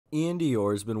Iann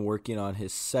Dior has been working on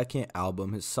his second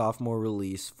album, his sophomore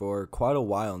release, for quite a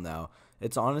while now.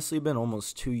 It's honestly been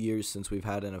almost 2 years since we've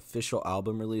had an official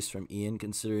album release from Iann,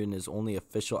 considering his only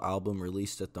official album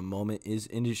released at the moment is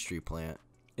Industry Plant.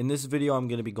 In this video, I'm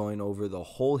going to be going over the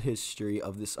whole history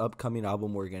of this upcoming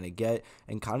album we're going to get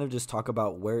and kind of just talk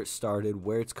about where it started,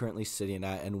 where it's currently sitting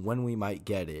at, and when we might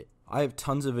get it. I have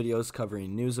tons of videos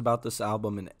covering news about this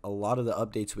album and a lot of the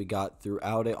updates we got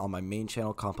throughout it on my main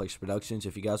channel, Complex Productions.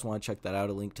 If you guys want to check that out,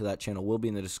 a link to that channel will be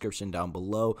in the description down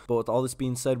below. But with all this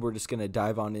being said, we're just going to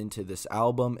dive on into this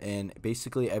album and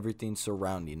basically everything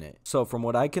surrounding it. So from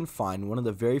what I can find, one of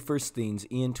the very first things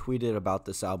Iann tweeted about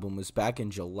this album was back in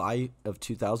July of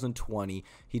 2020.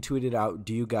 He tweeted out,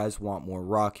 "Do you guys want more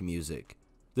rock music?"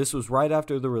 This was right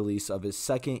after the release of his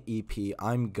second EP,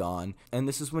 I'm Gone, and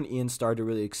this is when Iann started to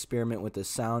really experiment with the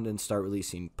sound and start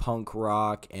releasing punk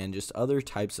rock and just other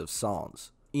types of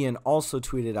songs. Iann also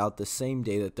tweeted out the same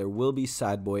day that there will be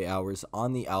Sad Boy Hours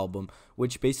on the album,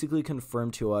 which basically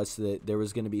confirmed to us that there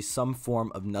was going to be some form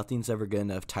of Nothing's Ever Good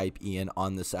Enough type Iann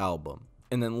on this album.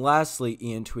 And then lastly,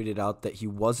 Iann tweeted out that he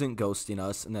wasn't ghosting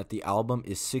us and that the album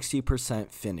is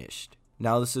 60% finished.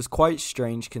 Now, this is quite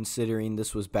strange considering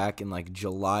this was back in like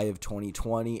July of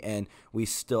 2020 and we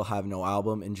still have no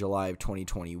album in July of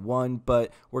 2021,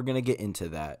 but we're going to get into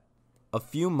that. A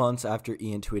few months after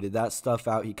Iann tweeted that stuff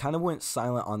out, he kind of went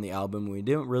silent on the album. We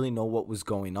didn't really know what was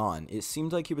going on. It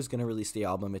seemed like he was going to release the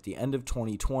album at the end of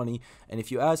 2020, and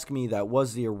if you ask me, that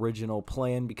was the original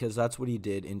plan because that's what he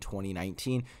did in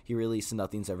 2019. He released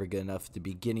Nothing's Ever Good Enough at the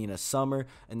beginning of summer,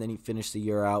 and then he finished the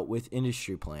year out with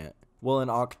Industry Plant. Well,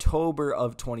 in October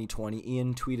of 2020,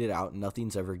 Iann tweeted out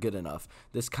Nothing's Ever Good Enough.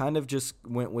 This kind of just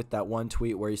went with that one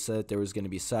tweet where he said that there was going to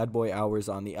be Sad Boy Hours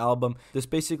on the album. This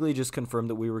basically just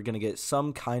confirmed that we were going to get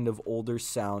some kind of older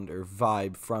sound or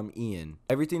vibe from Iann.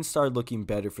 Everything started looking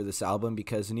better for this album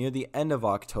because near the end of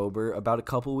October, about a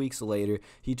couple weeks later,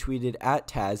 he tweeted at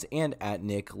Taz and at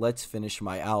Nick, "Let's finish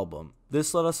my album."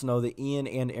 This let us know that Iann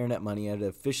and Internet Money had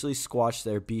officially squashed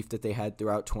their beef that they had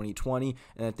throughout 2020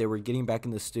 and that they were getting back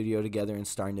in the studio together and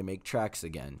starting to make tracks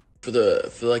again. For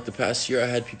like the past year, I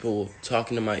had people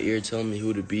talking to my ear, telling me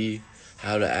who to be,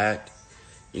 how to act,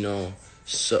 you know,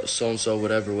 so and so,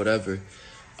 whatever.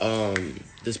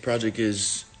 This project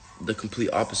is the complete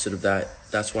opposite of that.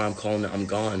 That's why I'm calling it I'm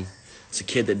Gone. It's a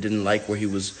kid that didn't like where he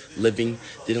was living,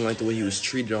 didn't like the way he was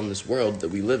treated on this world that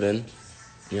we live in.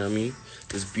 You know what I mean?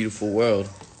 This beautiful world.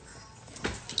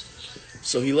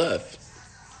 So he left.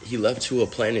 He left to a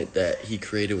planet that he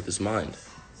created with his mind.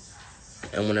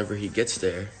 And whenever he gets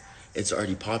there, it's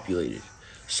already populated.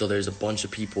 So there's a bunch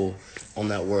of people on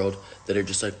that world that are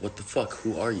just like, what the fuck?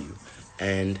 Who are you?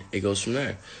 And it goes from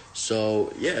there.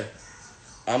 So yeah,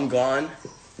 I'm Gone.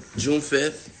 June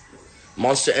 5th.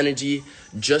 Monster Energy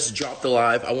just dropped the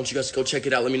live. I want you guys to go check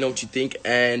it out. Let me know what you think.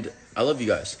 And I love you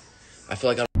guys. I feel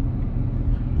like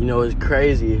you know, it's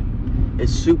crazy.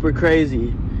 It's super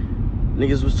crazy.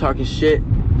 Niggas was talking shit.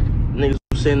 Niggas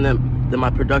was saying that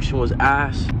my production was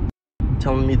ass.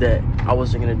 Telling me that I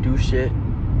wasn't gonna do shit.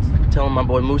 Telling my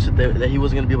boy Moose that he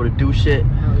wasn't gonna be able to do shit.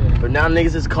 Yeah. But now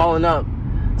niggas is calling up.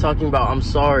 Talking about I'm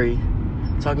sorry.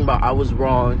 Talking about I was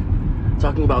wrong.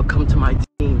 Talking about come to my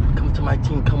team. Come to my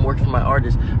team. Come work for my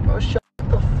artist. Bro, shut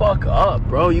the fuck up,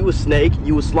 bro. You a snake.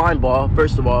 You a slime ball,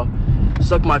 first of all.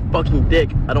 Suck my fucking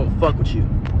dick. I don't fuck with you.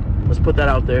 Let's put that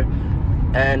out there.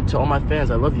 And to all my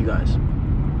fans, I love you guys.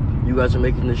 You guys are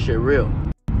making this shit real.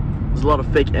 There's a lot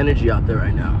of fake energy out there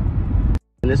right now.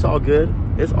 And it's all good.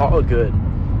 It's all good.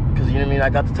 Because, you know what I mean? I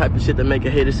got the type of shit that make a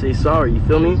hater say sorry. You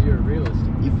feel me? You're a realist.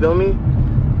 You feel me?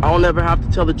 I don't ever have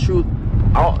to tell the truth.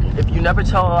 If you never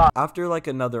tell a lie. After like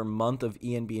another month of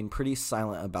Iann being pretty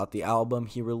silent about the album,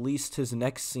 he released his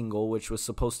next single, which was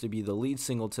supposed to be the lead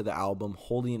single to the album,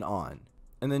 Holding On.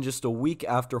 And then just a week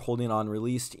after Holding On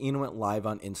released, Iann went live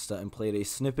on Insta and played a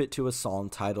snippet to a song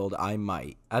titled I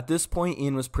Might. At this point,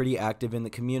 Iann was pretty active in the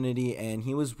community and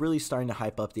he was really starting to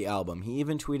hype up the album. He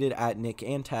even tweeted at Nick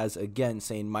and Taz again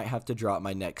saying, "Might have to drop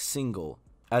my next single."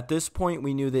 At this point,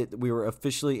 we knew that we were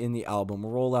officially in the album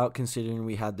rollout considering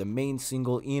we had the main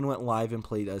single. Iann went live and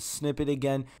played a snippet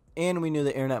again. And we knew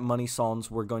the Internet Money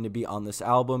songs were going to be on this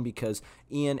album because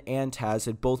Iann and Taz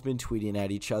had both been tweeting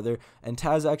at each other. And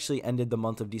Taz actually ended the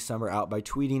month of December out by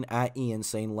tweeting at Iann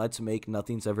saying, "Let's make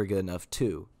Nothing's Ever Good Enough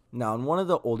too." Now, in one of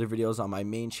the older videos on my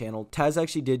main channel, Taz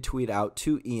actually did tweet out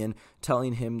to Iann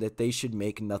telling him that they should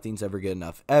make Nothing's Ever Good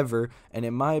Enough Ever. And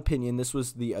in my opinion, this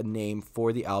was the name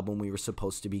for the album we were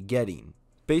supposed to be getting.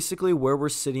 Basically, where we're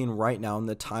sitting right now in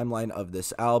the timeline of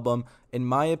this album In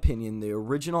my opinion, the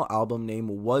original album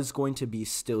name was going to be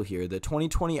Still Here. The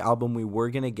 2020 album we were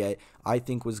going to get, I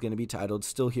think, was going to be titled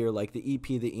Still Here, like the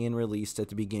EP that Iann released at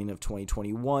the beginning of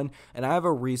 2021, and I have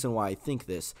a reason why I think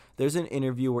this. There's an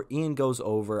interview where Iann goes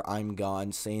over I'm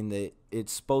Gone, saying that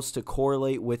it's supposed to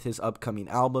correlate with his upcoming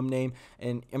album name,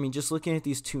 and I mean, just looking at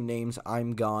these two names,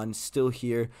 I'm Gone, Still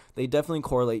Here, they definitely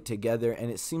correlate together, and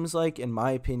it seems like, in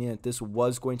my opinion, that this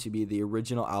was going to be the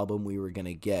original album we were going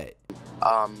to get.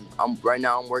 Right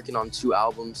now I'm working on 2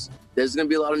 albums. There's gonna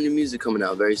be a lot of new music coming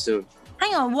out very soon.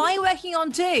 Hang on, why are you working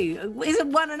on 2?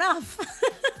 Isn't 1 enough?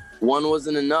 1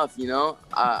 wasn't enough, you know?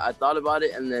 I thought about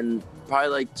it, and then probably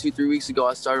like 2-3 weeks ago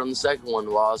I started on the second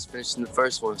one while I was finishing the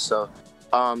first one. So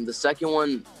the second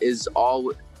one is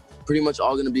pretty much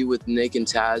all gonna be with Nick and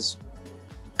Taz,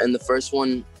 and the first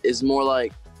one is more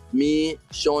like me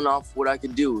showing off what I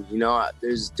could do. You know,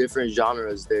 there's different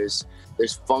genres. There's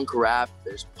funk rap,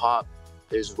 there's pop,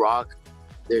 there's rock,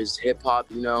 there's hip hop.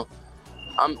 You know,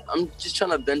 I'm just trying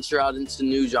to venture out into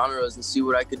new genres and see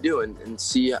what I could do and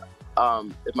see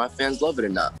if my fans love it or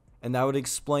not. And that would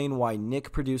explain why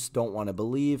Nick produced Don't Wanna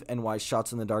Believe and why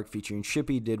Shots in the Dark featuring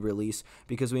Shippy did release,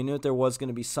 because we knew that there was going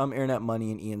to be some Internet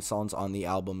Money and Iann songs on the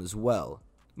album as well.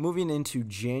 Moving into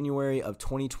January of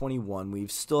 2021,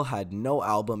 we've still had no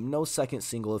album, no second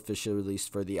single officially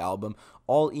released for the album.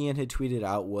 All Iann had tweeted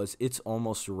out was, "It's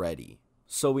almost ready."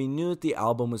 So we knew that the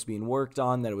album was being worked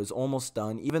on, that it was almost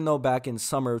done, even though back in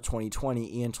summer of 2020,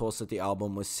 Iann told us that the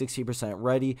album was 60%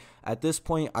 ready. At this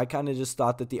point, I kind of just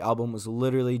thought that the album was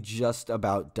literally just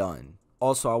about done.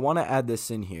 Also, I want to add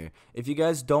this in here. If you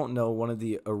guys don't know, one of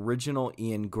the original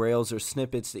Iann grails or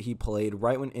snippets that he played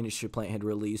right when Industry Plant had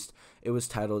released, it was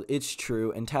titled It's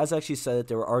True, and Taz actually said that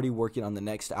they were already working on the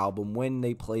next album when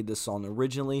they played this song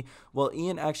originally. Well,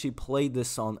 Iann actually played this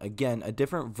song again, a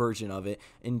different version of it,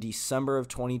 in December of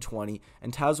 2020,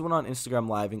 and Taz went on Instagram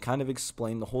Live and kind of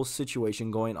explained the whole situation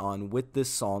going on with this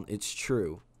song, It's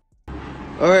True.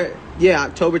 Alright, yeah,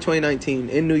 October 2019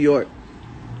 in New York.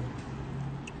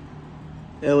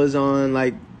 It was on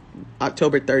like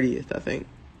October 30th, I think.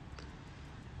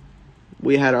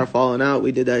 We had our falling out.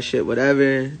 We did that shit,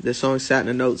 whatever. The song sat in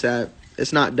the notes app.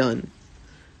 It's not done.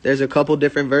 There's a couple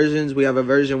different versions. We have a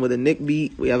version with a Nick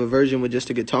beat. We have a version with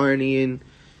just a guitar and Iann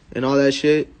and all that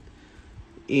shit.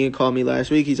 Iann called me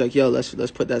last week. He's like, yo, let's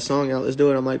put that song out. Let's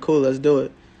do it. I'm like, cool, let's do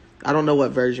it. I don't know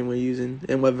what version we're using.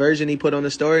 And what version he put on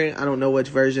the story, I don't know which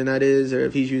version that is or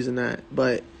if he's using that.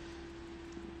 But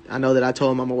I know that I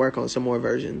told him I'm going to work on some more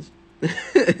versions.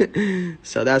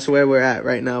 So that's where we're at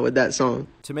right now with that song.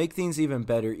 To make things even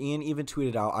better, Iann even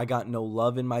tweeted out, "I got no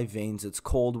love in my veins, it's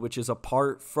cold," which is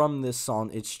apart from this song,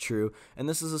 It's True. And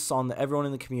this is a song that everyone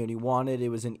in the community wanted. It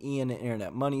was an Iann and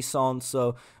Internet Money song,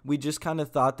 so we just kind of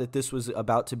thought that this was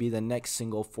about to be the next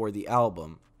single for the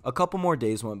album. A couple more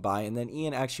days went by, and then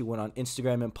Iann actually went on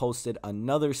Instagram and posted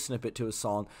another snippet to a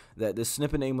song that the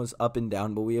snippet name was Up and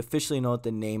Down, but we officially know that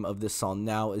the name of this song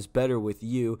now is Better With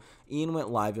You. Iann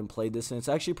went live and played this, and it's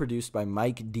actually produced by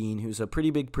Mike Dean, who's a pretty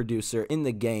big producer in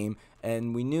the game,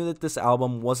 and we knew that this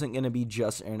album wasn't going to be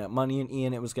just Internet Money and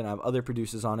Iann. It was going to have other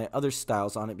producers on it, other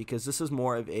styles on it, because this is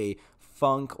more of a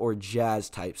funk or jazz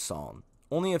type song.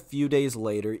 Only a few days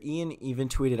later, Iann even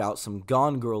tweeted out some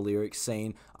Gone Girl lyrics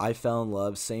saying, "I fell in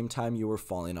love, same time you were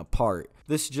falling apart."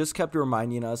 This just kept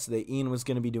reminding us that Iann was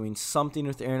going to be doing something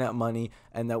with Internet Money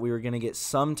and that we were going to get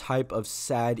some type of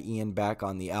sad Iann back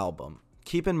on the album.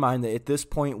 Keep in mind that at this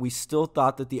point, we still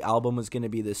thought that the album was going to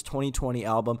be this 2020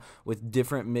 album with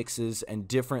different mixes and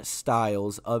different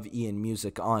styles of Iann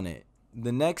music on it.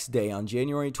 The next day, on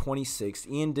January 26th,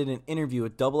 Iann did an interview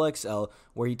with XXL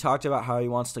where he talked about how he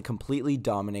wants to completely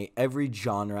dominate every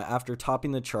genre after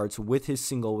topping the charts with his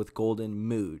single with Golden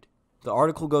Mood. The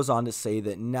article goes on to say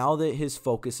that now that his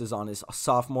focus is on his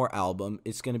sophomore album,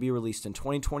 it's going to be released in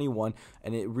 2021,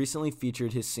 and it recently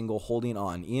featured his single Holding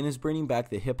On. Iann is bringing back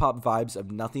the hip-hop vibes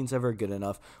of Nothing's Ever Good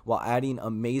Enough while adding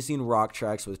amazing rock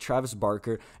tracks with Travis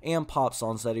Barker and pop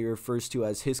songs that he refers to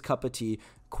as his cup of tea,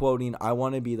 quoting, "I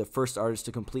want to be the first artist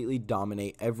to completely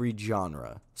dominate every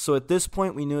genre." So at this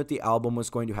point, we knew that the album was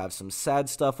going to have some sad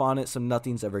stuff on it, some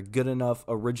Nothing's Ever Good Enough,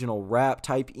 original rap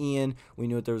type Iann. We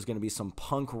knew that there was going to be some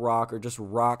punk rock or just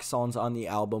rock songs on the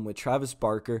album with Travis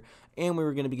Barker, and we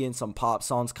were going to be getting some pop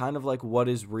songs, kind of like What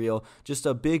Is Real, just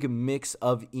a big mix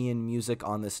of Iann music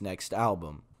on this next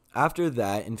album. After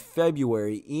that, in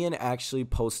February, Iann actually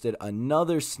posted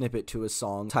another snippet to a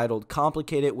song titled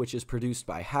Complicated, which is produced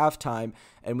by Halftime,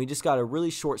 and we just got a really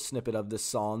short snippet of this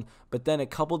song. But then a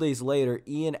couple days later,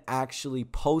 Iann actually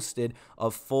posted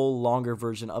a full longer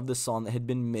version of the song that had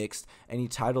been mixed, and he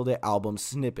titled it Album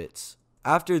Snippets.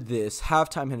 After this,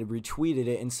 Halftime had retweeted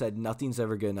it and said Nothing's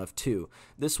Ever Good Enough 2.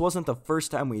 This wasn't the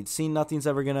first time we had seen Nothing's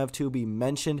Ever Good Enough 2 be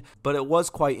mentioned, but it was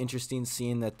quite interesting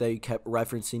seeing that they kept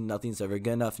referencing Nothing's Ever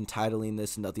Good Enough and titling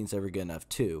this Nothing's Ever Good Enough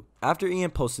 2. After Ian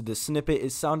posted this snippet,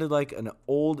 it sounded like an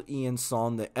old Ian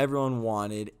song that everyone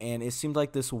wanted, and it seemed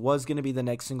like this was going to be the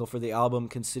next single for the album,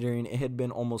 considering it had been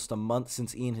almost a month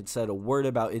since Ian had said a word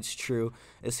about It's True.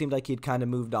 It seemed like he'd kind of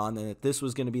moved on and that this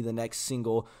was going to be the next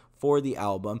single for the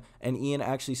album, and Ian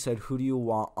actually said who do you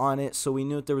want on it, so we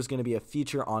knew that there was going to be a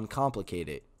feature on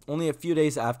Complicated. Only a few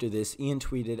days after this, Ian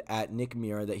tweeted at Nick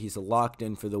Mira that he's locked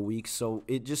in for the week, so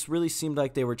it just really seemed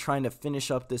like they were trying to finish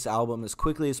up this album as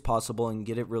quickly as possible and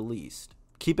get it released.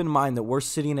 Keep in mind that we're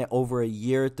sitting at over a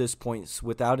year at this point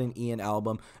without an Ian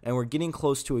album, and we're getting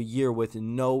close to a year with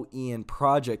no Ian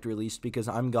project released because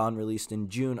I'm Gone released in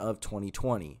June of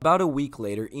 2020. About a week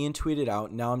later, Ian tweeted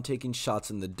out, "Now I'm taking shots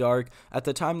in the dark." At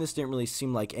the time, this didn't really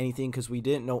seem like anything because we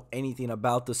didn't know anything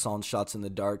about the song Shots in the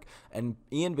Dark, and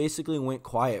Ian basically went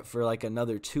quiet for like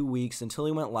another 2 weeks until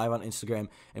he went live on Instagram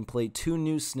and played 2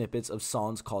 new snippets of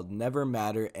songs called Never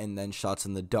Matter and then Shots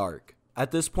in the Dark.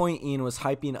 At this point, Ian was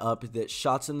hyping up that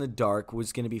Shots in the Dark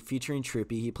was going to be featuring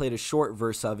Trippy. He played a short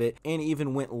verse of it and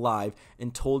even went live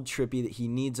and told Trippy that he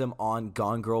needs him on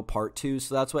Gone Girl Part 2.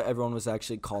 So that's what everyone was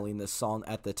actually calling this song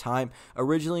at the time.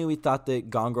 Originally, we thought that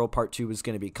Gone Girl Part 2 was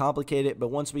going to be Complicated, but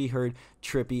once we heard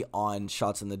Trippy on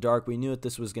Shots in the Dark, we knew that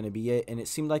this was going to be it, and it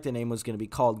seemed like the name was going to be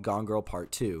called Gone Girl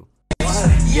Part 2.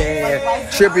 Yeah,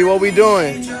 Trippy, what we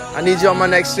doing? I need you on my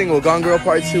next single, Gone Girl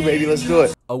Part 2, baby, let's do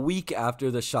it. A week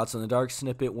after the Shots in the Dark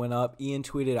snippet went up, Ian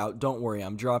tweeted out, "Don't worry,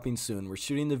 I'm dropping soon. We're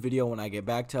shooting the video when I get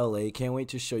back to LA. Can't wait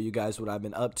to show you guys what I've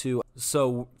been up to."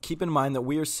 So keep in mind that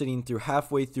we are sitting through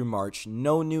halfway through March,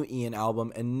 no new Ian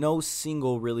album, and no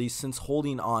single release since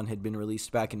Holding On had been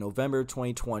released back in November of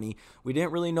 2020. We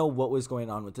didn't really know what was going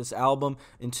on with this album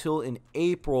until in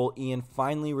April, Ian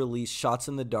finally released Shots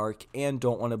in the Dark and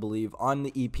Don't Want to Believe on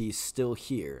the EP Still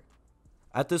Here.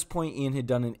 At this point, Ian had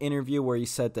done an interview where he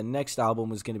said the next album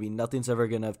was going to be Nothing's Ever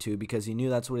Good Enough 2 because he knew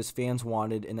that's what his fans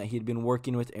wanted and that he had been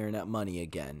working with Internet Money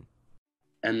again.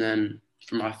 And then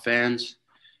for my fans,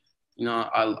 you know,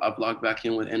 I've logged back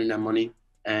in with Internet Money,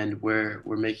 and we're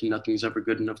making Nothing's Ever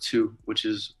Good Enough 2, which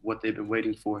is what they've been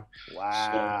waiting for.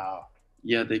 Wow. So,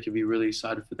 yeah, they could be really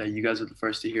excited for that. You guys are the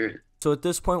first to hear it. So at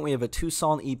this point, we have a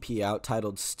 2-song EP out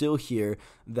titled Still Here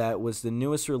that was the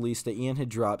newest release that Ian had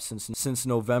dropped since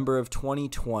November of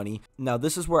 2020. Now,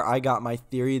 this is where I got my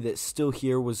theory that Still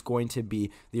Here was going to be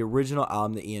the original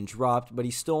album that Ian dropped, but he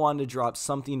still wanted to drop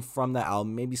something from the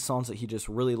album, maybe songs that he just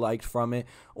really liked from it,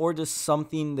 or just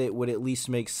something that would at least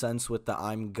make sense with the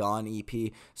I'm Gone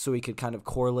EP, so he could kind of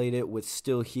correlate it with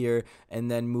Still Here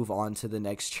and then move on to the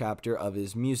next chapter of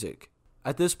his music.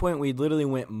 At this point, we literally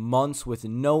went months with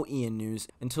no Ian news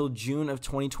until June of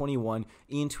 2021.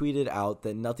 Ian tweeted out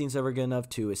that Nothing's Ever Good Enough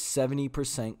 2 is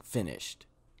 70% finished.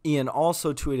 Ian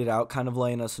also tweeted out, kind of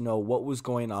letting us know what was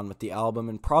going on with the album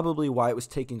and probably why it was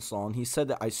taking so long. He said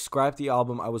that I scrapped the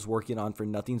album I was working on for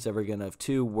Nothing's Ever Good Enough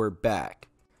 2. We're back.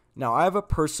 Now, I have a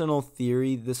personal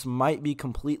theory. This might be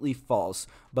completely false,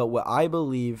 but what I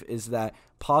believe is that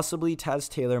possibly Taz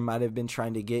Taylor might have been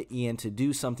trying to get Ian to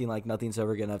do something like Nothing's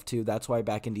Ever Good Enough 2. That's why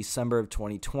back in December of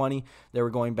 2020, they were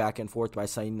going back and forth by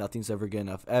saying Nothing's Ever Good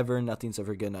Enough Ever, Nothing's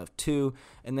Ever Good Enough 2.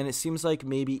 And then it seems like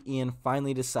maybe Ian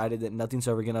finally decided that Nothing's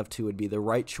Ever Good Enough 2 would be the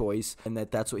right choice and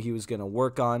that that's what he was going to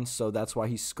work on, so that's why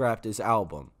he scrapped his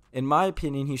album. In my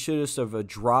opinion, he should just have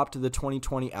dropped the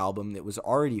 2020 album that was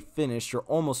already finished or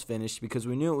almost finished because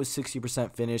we knew it was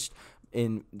 60% finished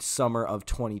in summer of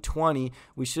 2020.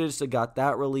 We should have just got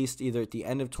that released either at the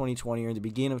end of 2020 or the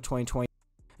beginning of 2020.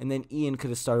 And then Ian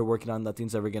could have started working on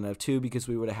Nothing's Ever Gonna Have 2 because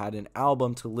we would have had an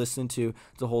album to listen to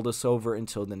hold us over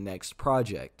until the next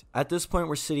project. At this point,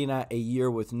 we're sitting at a year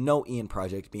with no Ian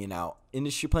project being out.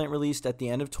 Industry Plant released at the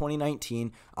end of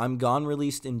 2019. I'm Gone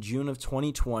released in June of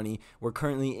 2020. We're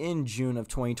currently in June of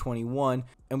 2021.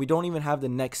 And we don't even have the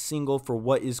next single for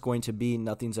what is going to be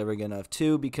Nothing's Ever Gonna Have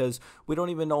 2 because we don't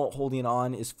even know what Holding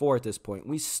On is for at this point.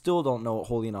 We still don't know what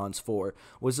Holding On's for.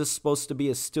 Was this supposed to be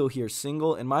a Still Here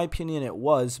single? In my opinion, it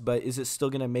was, but is it still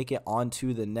going to make it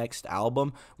onto the next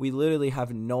album? We literally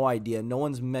have no idea. No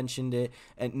one's mentioned it,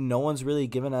 and no one's really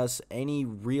given us any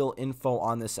real info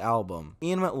on this album.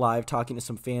 Ian went live talking to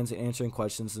some fans and answering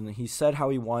questions, and he said how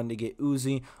he wanted to get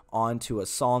Uzi onto a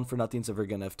song for Nothing's Ever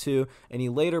Gonna Have 2, and he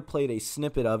later played a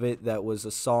snippet of it that was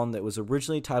a song that was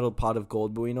originally titled Pot of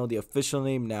Gold, but we know the official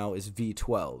name now is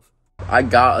V12. I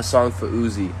got a song for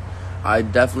Uzi. I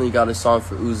definitely got a song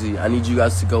for Uzi. I need you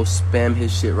guys to go spam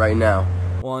his shit right now.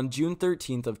 Well, on June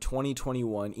 13th of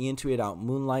 2021, Iann tweeted out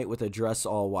 "Moonlight with a dress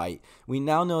all white." We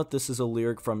now know that this is a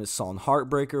lyric from his song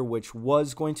Heartbreaker, which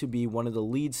was going to be one of the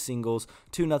lead singles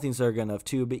to Nothing's Ever Good Enough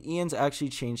 2, but Ian's actually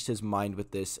changed his mind with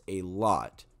this a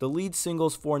lot. The lead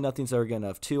singles for Nothing's Ever Good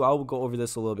Enough 2, I will go over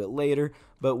this a little bit later,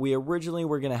 but we originally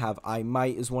were going to have I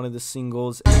Might as one of the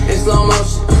singles. It's slow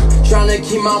motion, trying to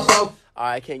keep my focus.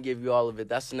 I can't give you all of it.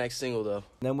 That's the next single, though.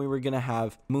 Then we were going to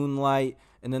have Moonlight,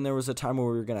 and then there was a time where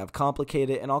we were going to have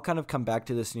Complicated, and I'll kind of come back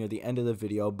to this near the end of the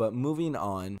video, but moving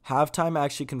on, Halftime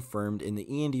actually confirmed in the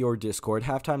Iann Dior Discord.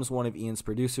 Halftime is one of Ian's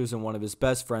producers and one of his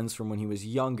best friends from when he was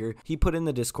younger. He put in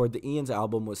the Discord that Ian's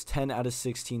album was 10 out of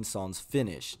 16 songs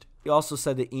finished. He also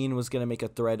said that Iann was going to make a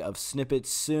thread of snippets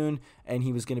soon, and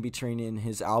he was going to be turning in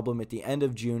his album at the end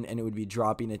of June, and it would be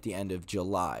dropping at the end of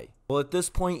July. Well, at this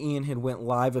point, Iann had went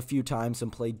live a few times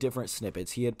and played different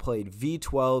snippets. He had played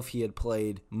V12, he had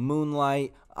played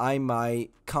Moonlight, I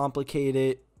Might,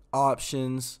 Complicated,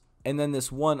 Options, and then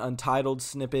this one untitled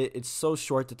snippet. It's so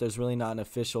short that there's really not an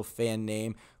official fan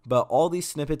name, but all these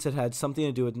snippets had something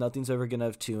to do with Nothing's Ever Good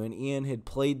Enough 2, and Iann had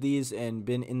played these and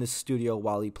been in the studio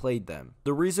while he played them.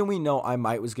 The reason we know I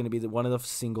Might was going to be one of the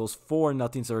singles for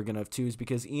Nothing's Ever Good Enough 2 is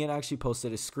because Iann actually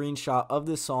posted a screenshot of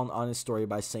this song on his story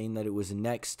by saying that it was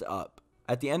next up.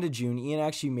 At the end of June, Iann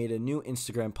actually made a new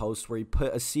Instagram post where he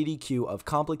put a CDQ of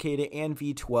Complicated and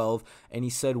V12, and he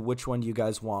said, "Which one do you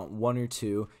guys want, 1 or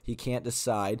 2? He can't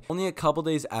decide. Only a couple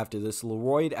days after this,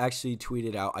 Leroy actually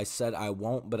tweeted out, "I said I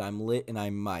won't, but I'm lit and I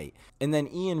might." And then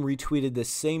Iann retweeted this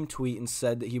same tweet and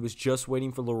said that he was just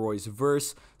waiting for Leroy's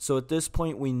verse. So at this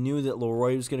point, we knew that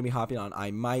Leroy was going to be hopping on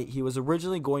I Might. He was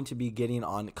originally going to be getting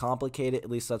on Complicated, at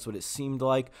least that's what it seemed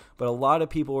like, but a lot of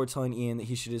people were telling Iann that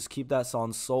he should just keep that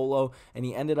song solo, and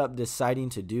he ended up deciding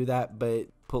to do that, but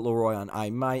put Leroy on I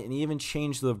Might, and he even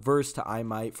changed the verse to I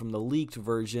Might from the leaked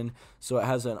version, so it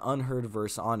has an unheard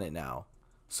verse on it now.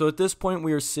 So at this point,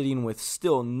 we are sitting with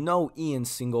still no Iann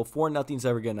single for Nothing's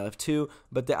Ever Good Enough 2,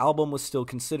 but the album was still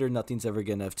considered Nothing's Ever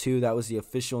Good Enough 2. That was the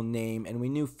official name, and we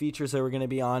knew features that were going to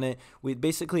be on it.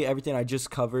 Basically everything I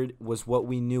just covered was what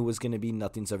we knew was going to be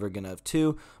Nothing's Ever Good Enough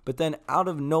 2, but then out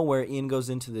of nowhere, Iann goes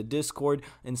into the Discord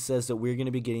and says that we're going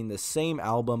to be getting the same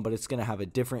album, but it's going to have a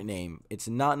different name. It's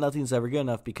not Nothing's Ever Good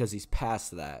Enough because he's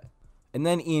past that. And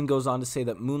then Iann goes on to say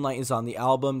that Moonlight is on the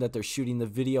album, that they're shooting the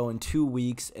video in 2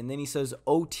 weeks, and then he says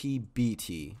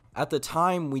OTBT. At the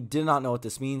time, we did not know what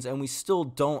this means, and we still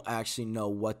don't actually know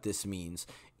what this means.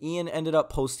 Iann ended up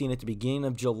posting at the beginning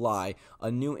of July a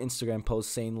new Instagram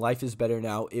post saying life is better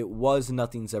now. It was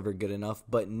Nothing's Ever Good Enough,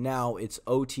 but now it's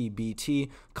OTBT,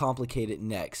 Complicated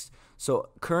next. So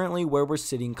currently where we're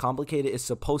sitting, Complicated is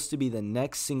supposed to be the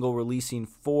next single releasing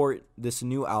for this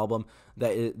new album.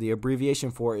 That the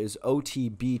abbreviation for is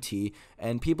OTBT,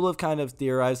 and people have kind of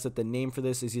theorized that the name for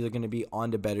this is either going to be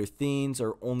On to Better Things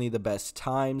or Only the Best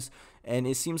Times, and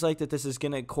it seems like that this is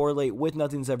going to correlate with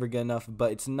Nothing's Ever Good Enough,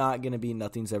 but it's not going to be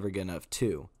Nothing's Ever Good Enough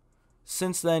 2.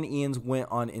 Since then, Iann's went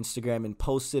on Instagram and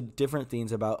posted different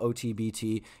things about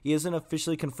OTBT. He hasn't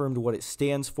officially confirmed what it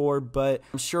stands for, but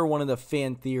I'm sure one of the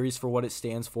fan theories for what it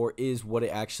stands for is what it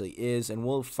actually is, and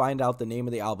we'll find out the name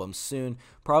of the album soon,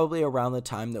 probably around the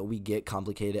time that we get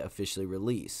Complicated officially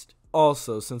released.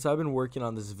 Also, since I've been working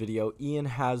on this video, Iann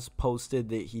has posted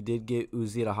that he did get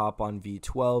Uzi to hop on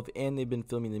V12, and they've been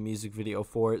filming the music video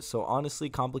for it. So honestly,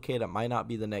 Complicated might not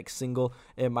be the next single.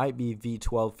 It might be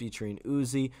V12 featuring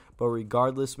Uzi, but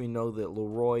regardless, we know that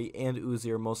Leroy and Uzi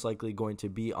are most likely going to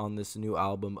be on this new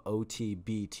album,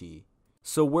 OTBT.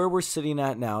 So where we're sitting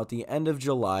at now, at the end of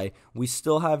July, we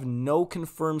still have no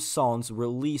confirmed songs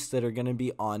released that are going to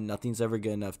be on Nothing's Ever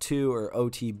Good Enough 2 or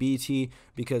OTBT,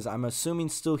 because I'm assuming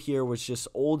Still Here was just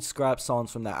old scrap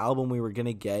songs from that album we were going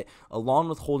to get, along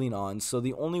with Holding On. So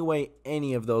the only way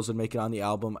any of those would make it on the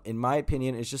album, in my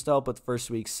opinion, is just to help with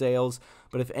first week's sales.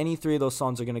 But if any 3 of those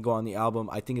songs are going to go on the album,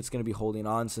 I think it's going to be Holding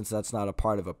On, since that's not a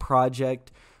part of a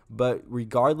project. But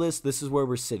regardless, this is where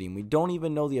we're sitting. We don't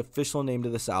even know the official name to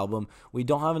this album. We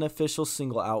don't have an official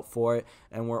single out for it.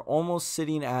 And we're almost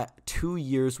sitting at 2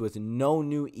 years with no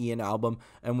new Iann album.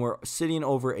 And we're sitting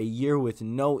over a year with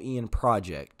no Iann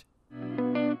project.